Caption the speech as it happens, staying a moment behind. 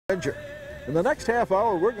adventure. In the next half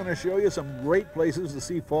hour, we're going to show you some great places to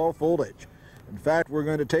see fall foliage. In fact, we're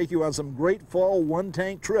going to take you on some great fall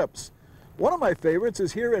one-tank trips. One of my favorites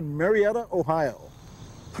is here in Marietta, Ohio.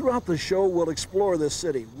 Throughout the show, we'll explore this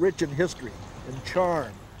city, rich in history and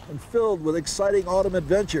charm, and filled with exciting autumn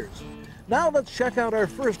adventures. Now let's check out our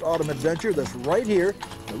first autumn adventure that's right here,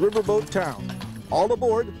 the riverboat town. All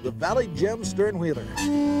aboard the Valley Gem Sternwheeler.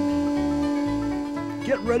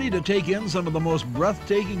 Get ready to take in some of the most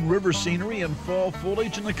breathtaking river scenery and fall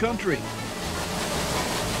foliage in the country.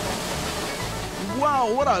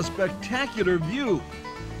 Wow, what a spectacular view!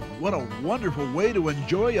 What a wonderful way to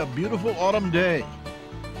enjoy a beautiful autumn day.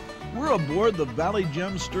 We're aboard the Valley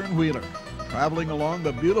Gem Sternwheeler, traveling along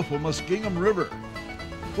the beautiful Muskingum River.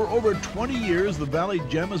 For over 20 years, the Valley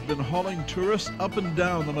Gem has been hauling tourists up and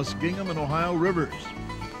down the Muskingum and Ohio rivers.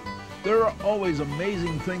 There are always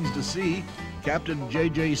amazing things to see. Captain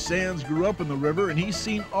J.J. Sands grew up in the river, and he's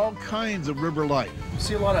seen all kinds of river life. You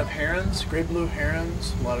see a lot of herons, great blue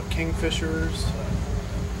herons, a lot of kingfishers,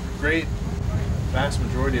 great vast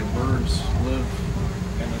majority of birds live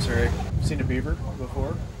in this area. I've seen a beaver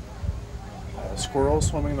before, squirrels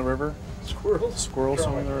swimming in the river. Squirrels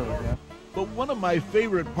swimming in the river, yeah. But one of my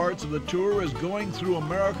favorite parts of the tour is going through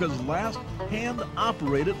America's last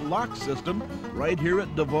hand-operated lock system right here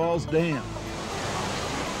at Duval's Dam.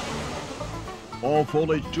 All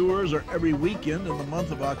foliage tours are every weekend in the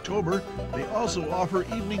month of October. They also offer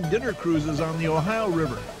evening dinner cruises on the Ohio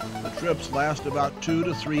River. The trips last about 2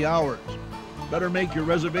 to 3 hours. Better make your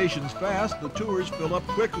reservations fast, the tours fill up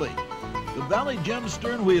quickly. The Valley Gem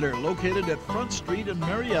Sternwheeler, located at Front Street in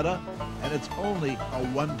Marietta, and it's only a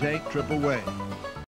one-tank trip away.